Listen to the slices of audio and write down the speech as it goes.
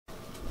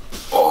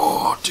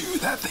Oh, dude,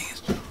 that thing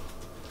is...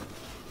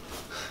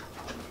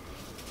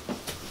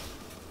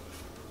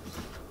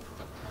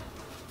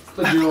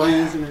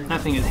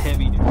 That thing is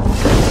heavy, dude.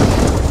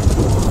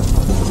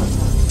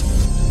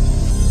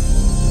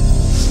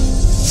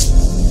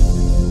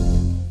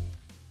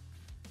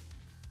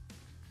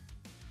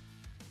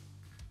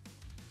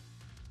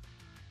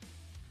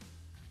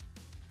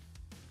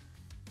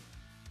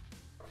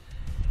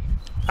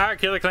 Alright,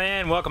 Killer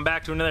Clan, welcome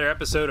back to another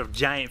episode of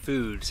Giant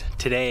Foods.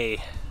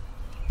 Today,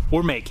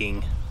 we're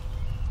making,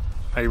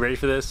 are you ready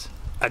for this?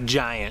 A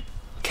giant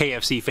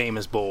KFC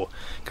famous bowl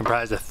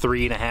comprised of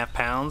 3.5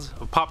 pounds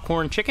of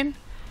popcorn chicken,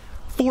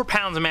 4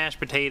 pounds of mashed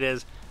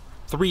potatoes,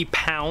 3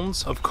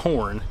 pounds of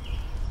corn,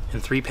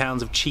 and 3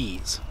 pounds of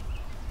cheese,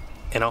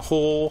 and a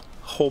whole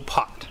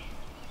pot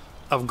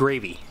of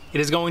gravy. It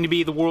is going to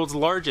be the world's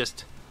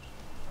largest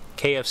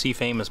KFC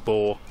famous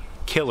bowl,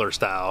 killer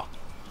style.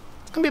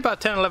 It's gonna be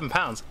about 10-11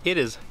 pounds. It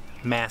is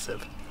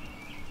massive.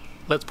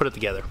 Let's put it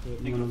together.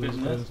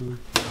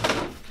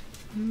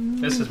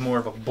 This is more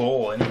of a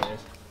bowl anyways.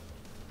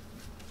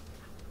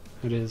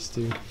 It is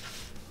too.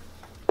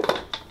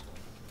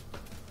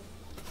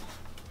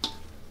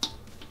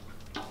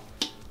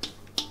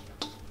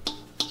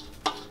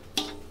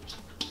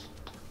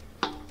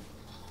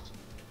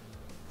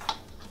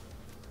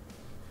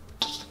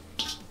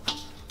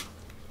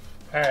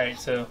 Alright,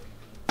 so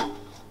you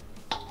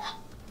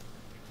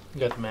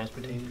got the mashed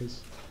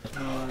potatoes.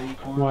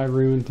 Why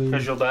ruin things?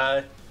 Because you'll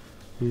die.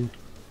 Yeah.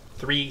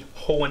 3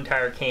 whole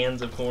entire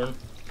cans of corn.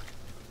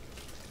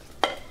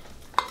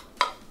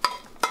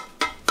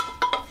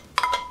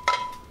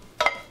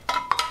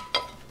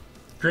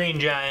 Green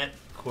Giant,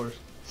 of course.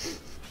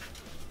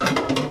 I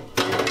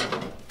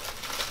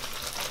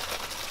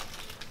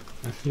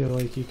feel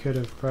like you could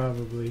have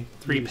probably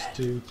 3 used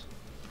two.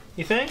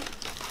 You think?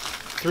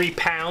 3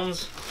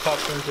 pounds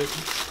popcorn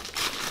chicken.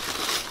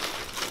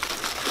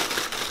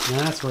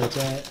 That's where it's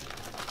at.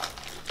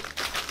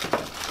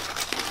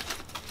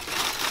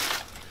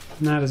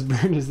 Not as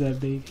burnt as that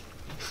big.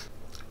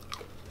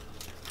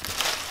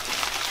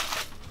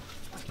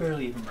 It's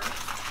barely even burnt.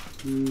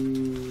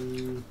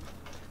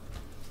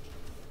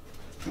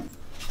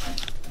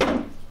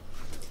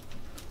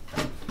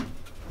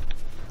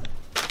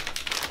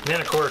 And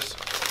then, of course,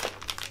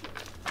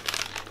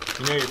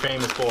 you know your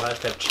famous bowl has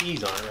to have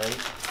cheese on it, right?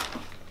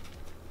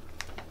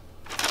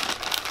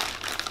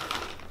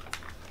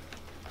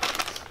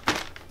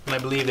 And I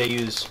believe they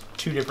use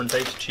 2 different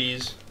types of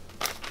cheese.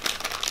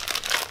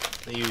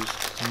 They use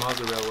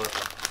mozzarella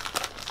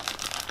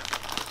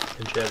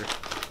and cheddar.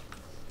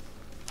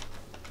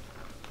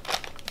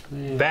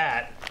 Man.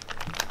 That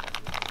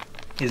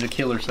is a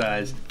killer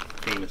sized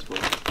famous bowl.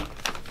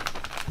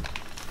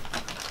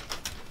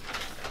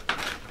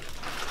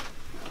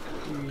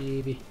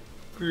 Gravy.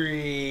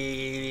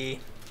 Gravy.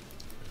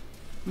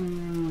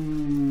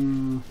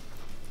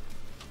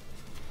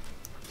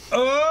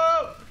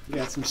 Oh!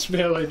 Got some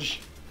spillage.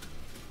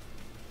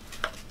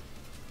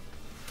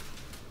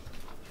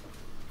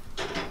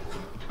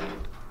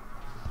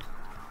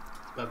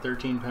 About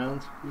 13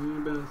 pounds.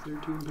 About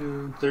 13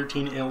 pounds.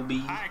 13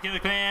 lb. Alright, Killer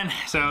Clan.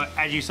 So,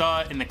 as you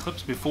saw in the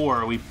clips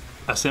before, we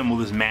assembled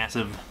this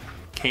massive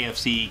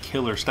KFC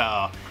killer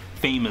style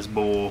famous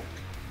bowl.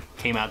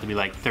 Came out to be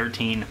like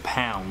 13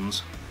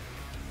 pounds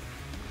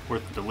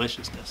worth of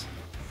deliciousness.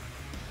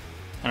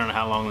 I don't know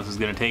how long this is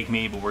going to take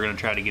me, but we're going to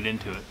try to get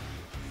into it.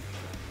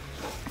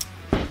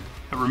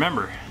 But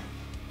remember,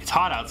 it's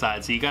hot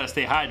outside, so you got to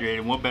stay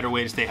hydrated. What better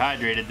way to stay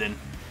hydrated than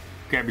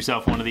grab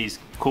yourself one of these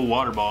cool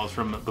water balls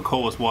from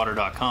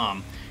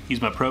thecoldestwater.com.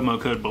 Use my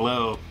promo code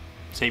below,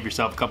 save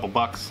yourself a couple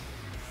bucks,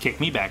 kick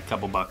me back a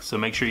couple bucks. So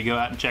make sure you go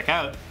out and check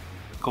out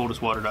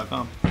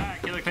coldestwater.com. Alright,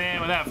 Killer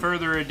Clan, without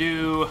further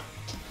ado,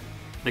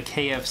 the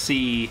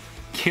KFC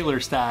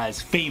killer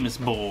size famous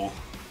bowl.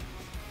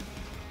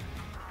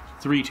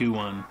 3, 2,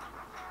 1.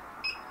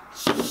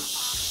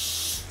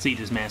 Let's eat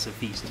this massive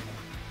feast.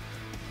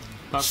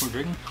 Popcorn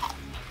chicken.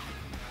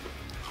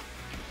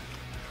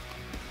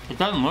 It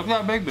doesn't look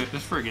that big, but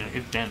just friggin'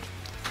 it's dense.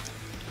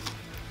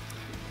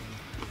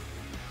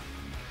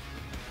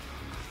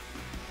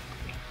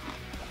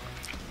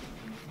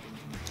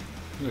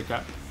 Look at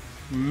that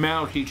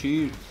mousy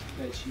cheese.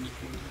 That cheese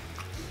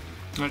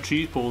pull. That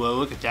cheese pull though,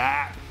 look at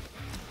that.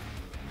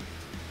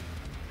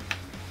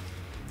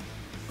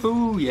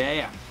 Ooh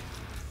yeah.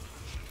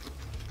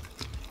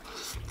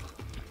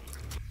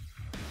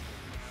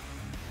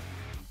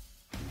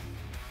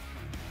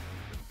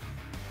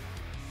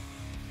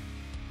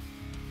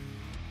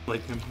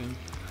 Like everything.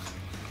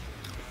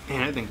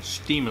 Man, that thing's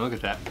steaming, look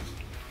at that.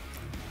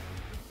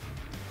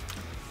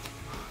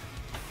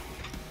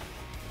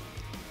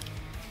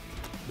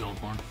 Good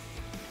old corn.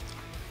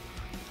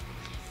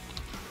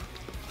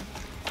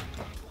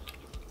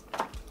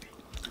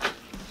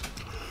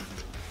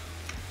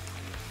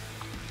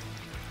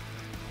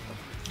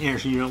 Yeah,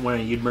 so you don't want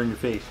to, you'd burn your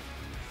face.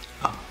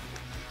 Oh.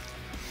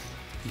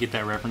 You get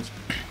that reference?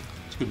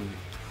 It's a good movie.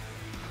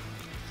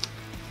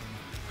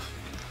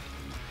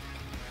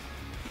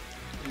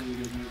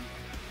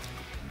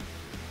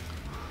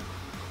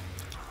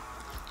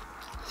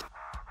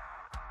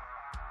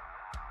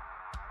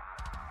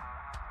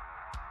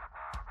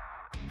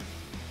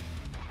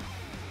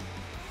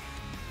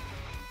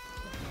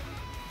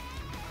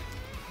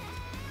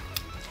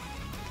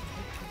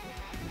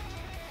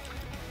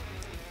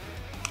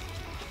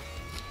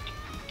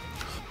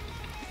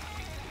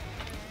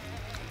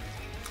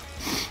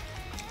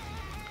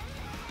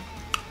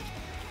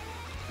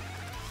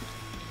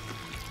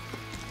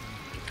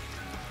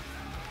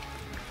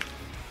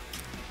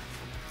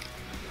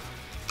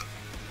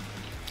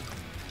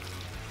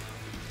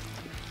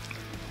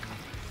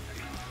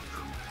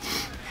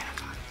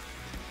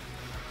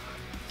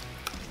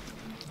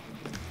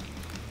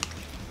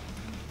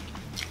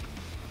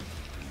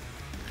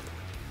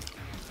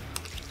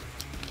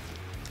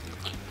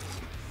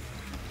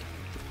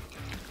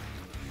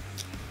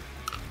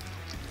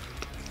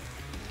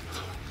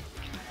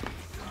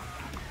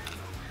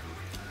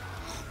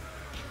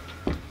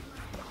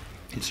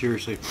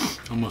 seriously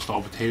almost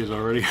all potatoes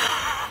already.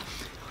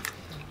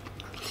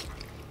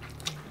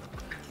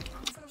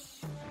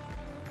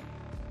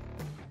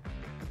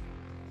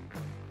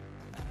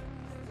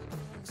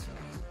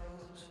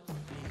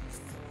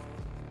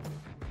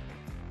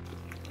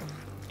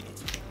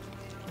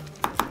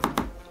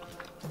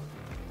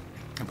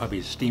 That puppy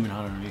is steaming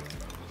hot underneath.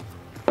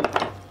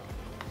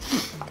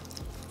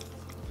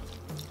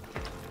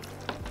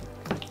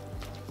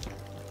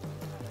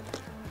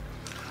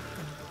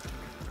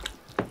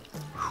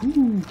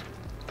 Whew.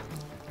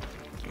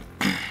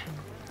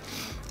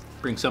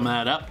 Bring some of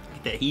that up,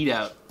 get that heat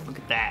out. Look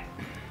at that.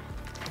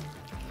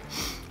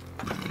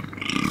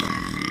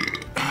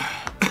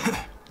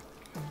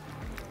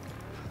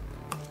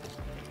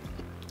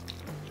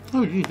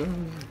 Oh, geez. I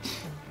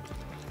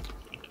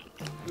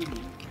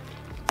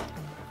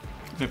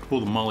have to pull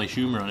the Molly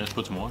Schumer on this,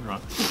 put some water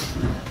on.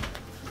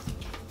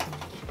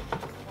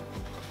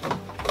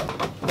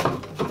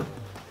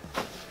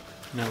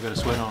 Now I've got a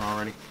sweat on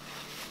already.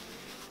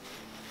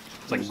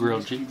 It's like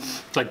grilled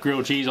cheese. It's like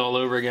grilled cheese all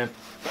over again.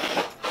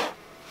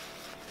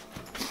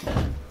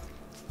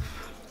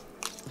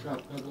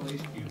 Drop double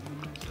ice cube.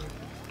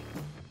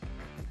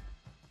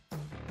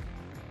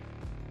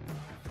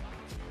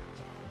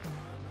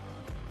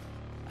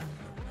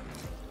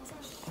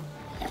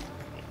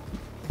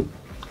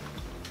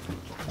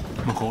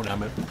 I'm gonna cool it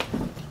down a bit.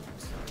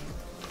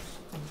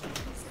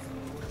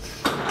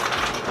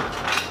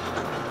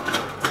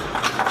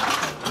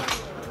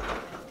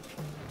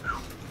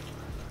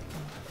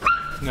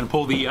 I'm gonna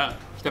pull the,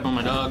 step on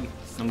my dog,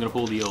 I'm gonna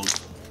pull the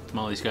old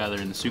Molly Skyler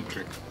in the soup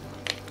trick.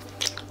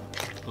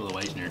 A little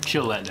ice in there,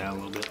 chill that down a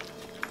little bit.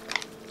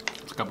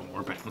 It's a couple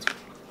more pounds.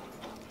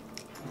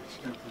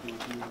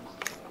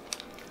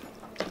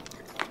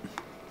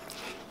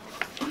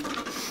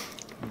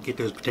 Get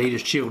those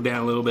potatoes chilled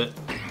down a little bit.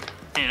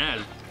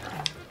 And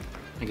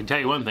I can tell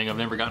you one thing, I've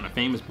never gotten a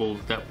famous bowl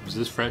that was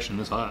this fresh and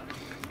this hot.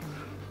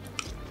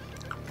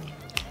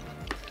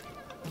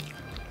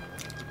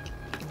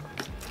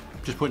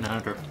 Just putting it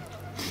out there.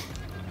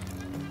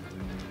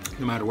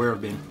 No matter where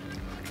I've been.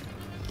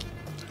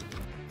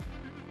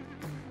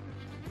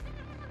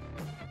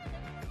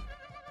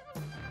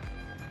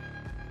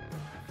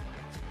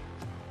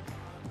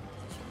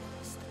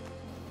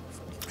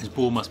 This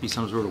bowl must be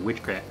some sort of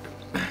witchcraft.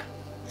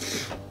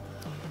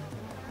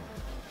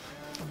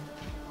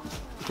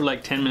 We're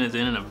like 10 minutes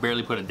in and I've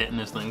barely put a dent in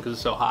this thing because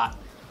it's so hot.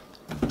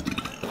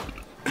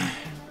 I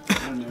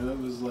don't know, it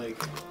was like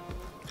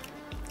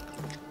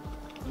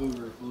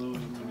overflowing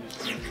when you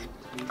started.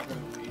 You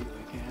probably ate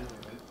like half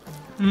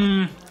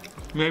of it.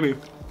 Maybe.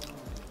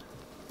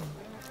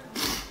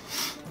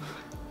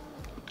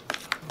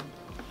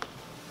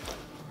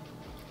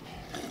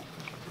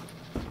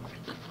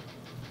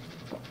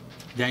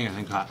 Dang, I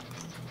think hot.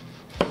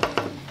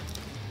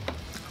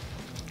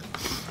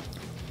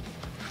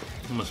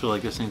 I almost feel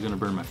like this thing's gonna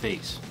burn my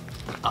face.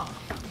 Oh.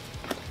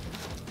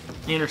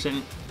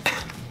 Anderson's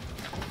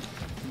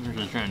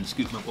trying to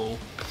scoop my bowl.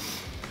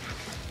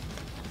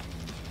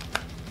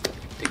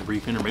 Take a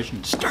brief intermission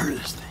and stir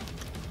this thing.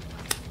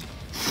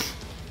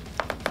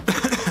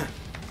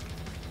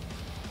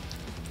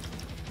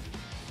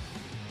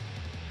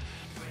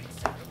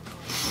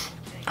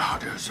 Oh,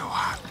 dude, it's so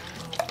hot.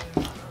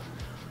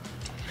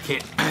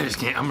 I just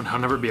can't, I'll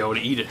never be able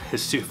to eat it.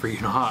 It's too freaking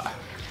hot.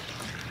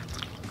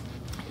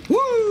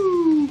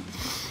 Woo!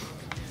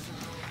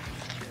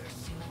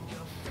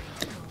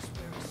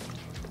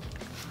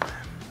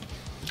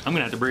 I'm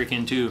gonna have to break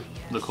into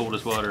the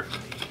coldest water.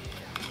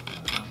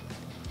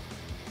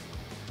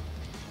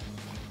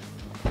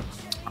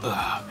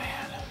 Oh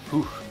man.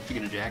 Whew. Should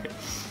get a jacket.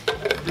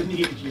 Didn't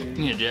eat it.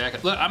 Need a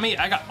jacket. Look, I mean,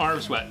 I got arm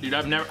sweat, dude.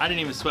 I didn't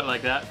even sweat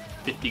like that.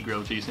 50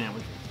 grilled cheese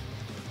sandwich.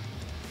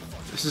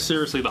 This is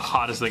seriously the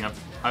hottest thing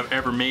I've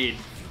ever made.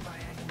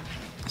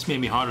 This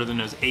made me hotter than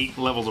those 8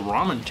 levels of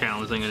ramen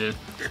challenge thing I did.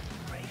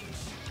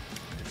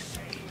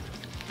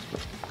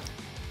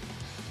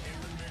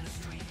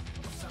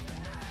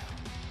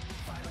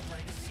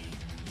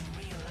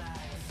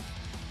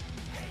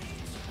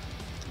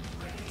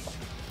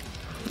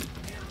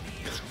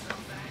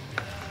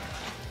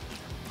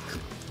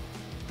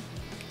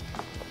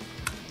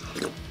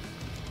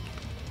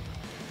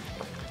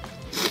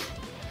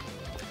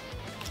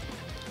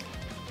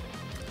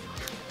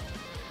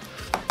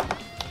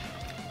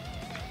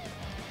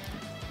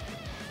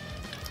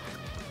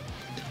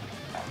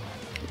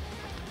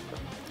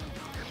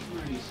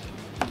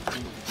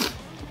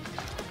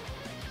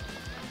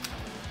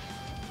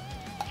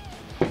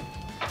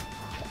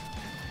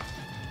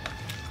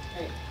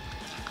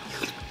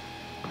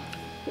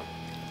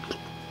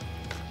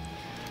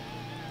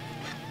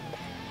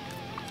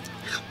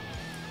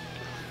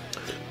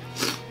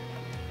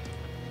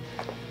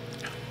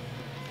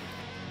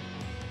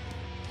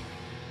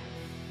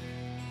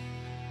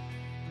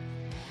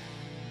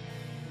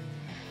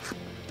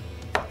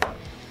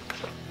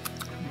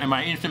 And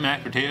my instant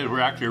mashed potatoes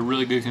were actually a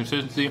really good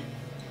consistency.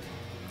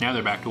 Now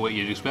they're back to what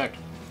you'd expect.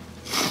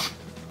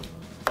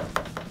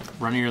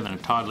 Runnier than a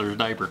toddler's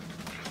diaper.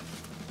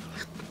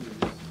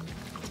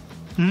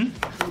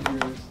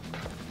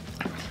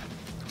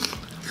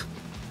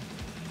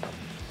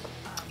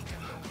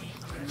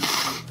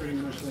 Pretty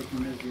much like you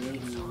make your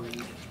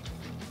own.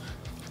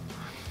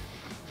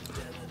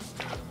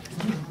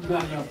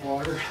 Not enough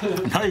water.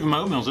 Not even my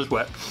oatmeal's this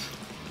wet.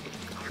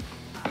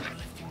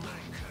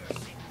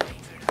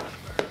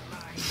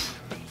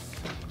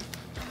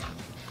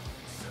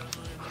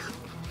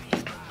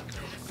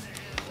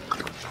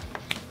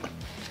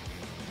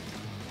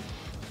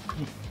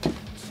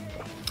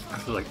 I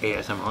feel like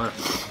ASMR.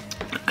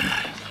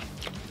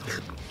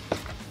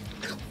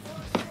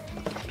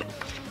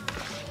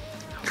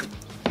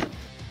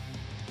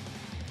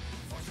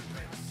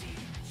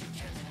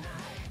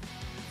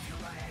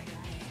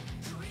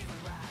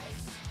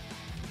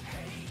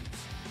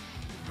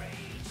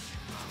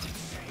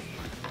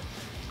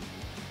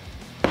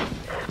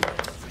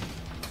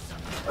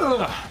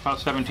 About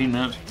 17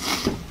 minutes.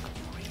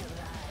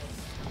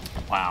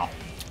 Wow.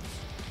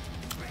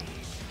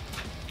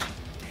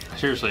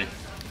 Seriously,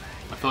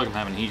 I feel like I'm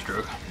having a heat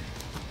stroke.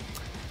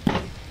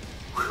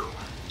 Whew.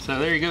 So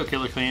there you go,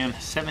 Killer Fan.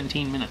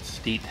 17 minutes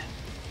to eat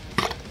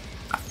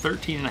a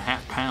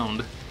 13.5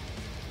 pound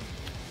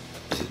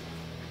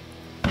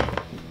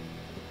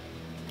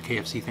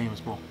KFC Famous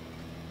Bowl.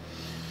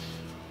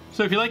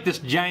 So if you like this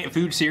giant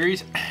food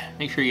series,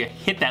 make sure you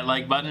hit that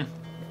like button.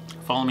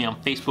 Follow me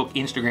on Facebook,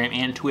 Instagram,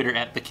 and Twitter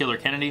at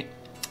 @TheKillerKennedy.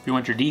 If you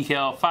want your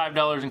decal,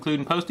 $5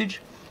 including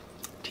postage.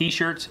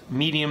 T-shirts,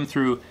 medium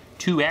through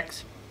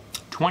 2X,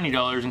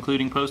 $20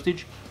 including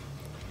postage.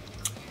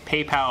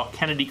 PayPal,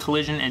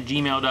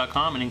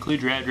 KennedyCollision@gmail.com, and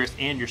include your address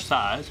and your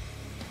size.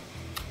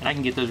 And I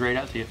can get those right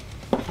out to you.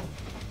 But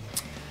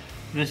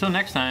until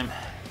next time,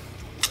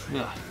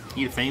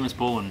 eat a Famous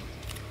Bowl and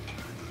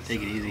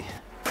take it easy.